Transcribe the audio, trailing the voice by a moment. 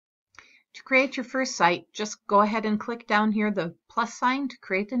To create your first site, just go ahead and click down here, the plus sign, to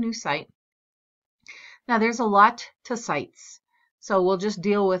create a new site. Now there's a lot to sites, so we'll just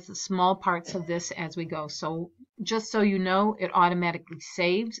deal with small parts of this as we go. So just so you know, it automatically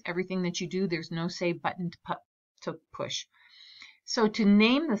saves everything that you do. There's no save button to push. So to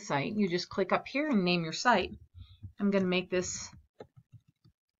name the site, you just click up here and name your site. I'm going to make this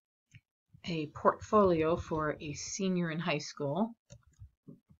a portfolio for a senior in high school.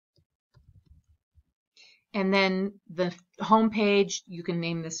 And then the home page, you can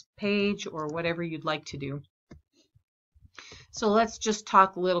name this page or whatever you'd like to do. So let's just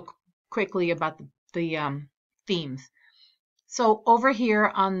talk a little quickly about the themes. So over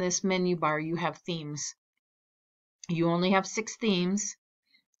here on this menu bar, you have themes. You only have 6 themes,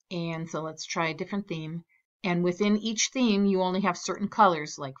 and so let's try a different theme. And within each theme, you only have certain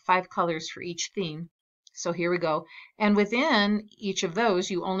colors, like 5 colors for each theme. So here we go. And within each of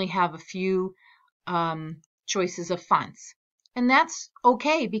those, you only have a few choices of fonts. And that's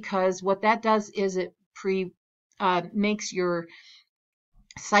okay, because what that does is it makes your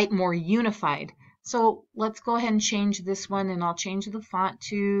site more unified. So let's go ahead and change this one, and I'll change the font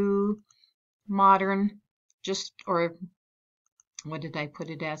to modern, or what did I put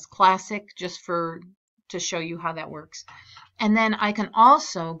it as? Classic, just to show you how that works. And then I can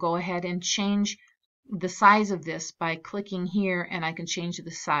also go ahead and change the size of this by clicking here, and I can change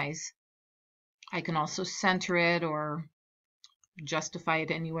the size. I can also center it or justify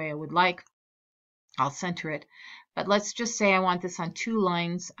it any way I would like. I'll center it. But let's just say I want this on 2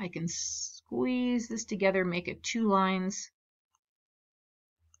 lines. I can squeeze this together, make it 2 lines.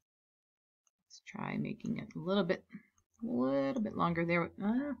 Let's try making it a little bit longer there.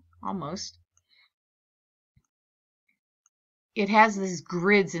 Almost. It has these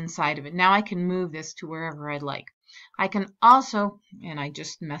grids inside of it. Now I can move this to wherever I'd like. I can also, and I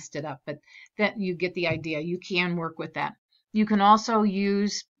just messed it up, but that you get the idea. You can work with that. You can also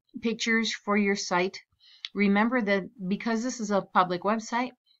use pictures for your site. Remember that because this is a public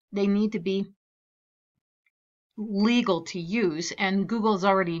website, they need to be legal to use, and Google's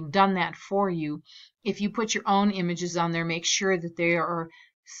already done that for you. If you put your own images on there, make sure that they are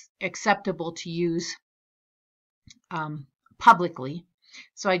acceptable to use publicly.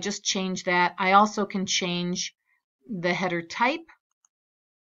 So I just changed that. I also can change the header type.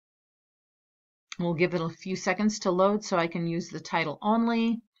 We'll give it a few seconds to load, so I can use the title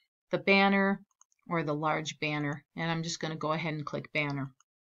only, the banner, or the large banner. And I'm just going to go ahead and click banner.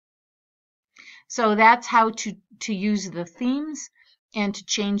 So that's how to use the themes and to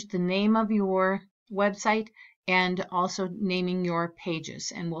change the name of your website, and also naming your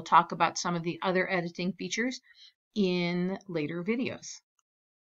pages. And we'll talk about some of the other editing features in later videos.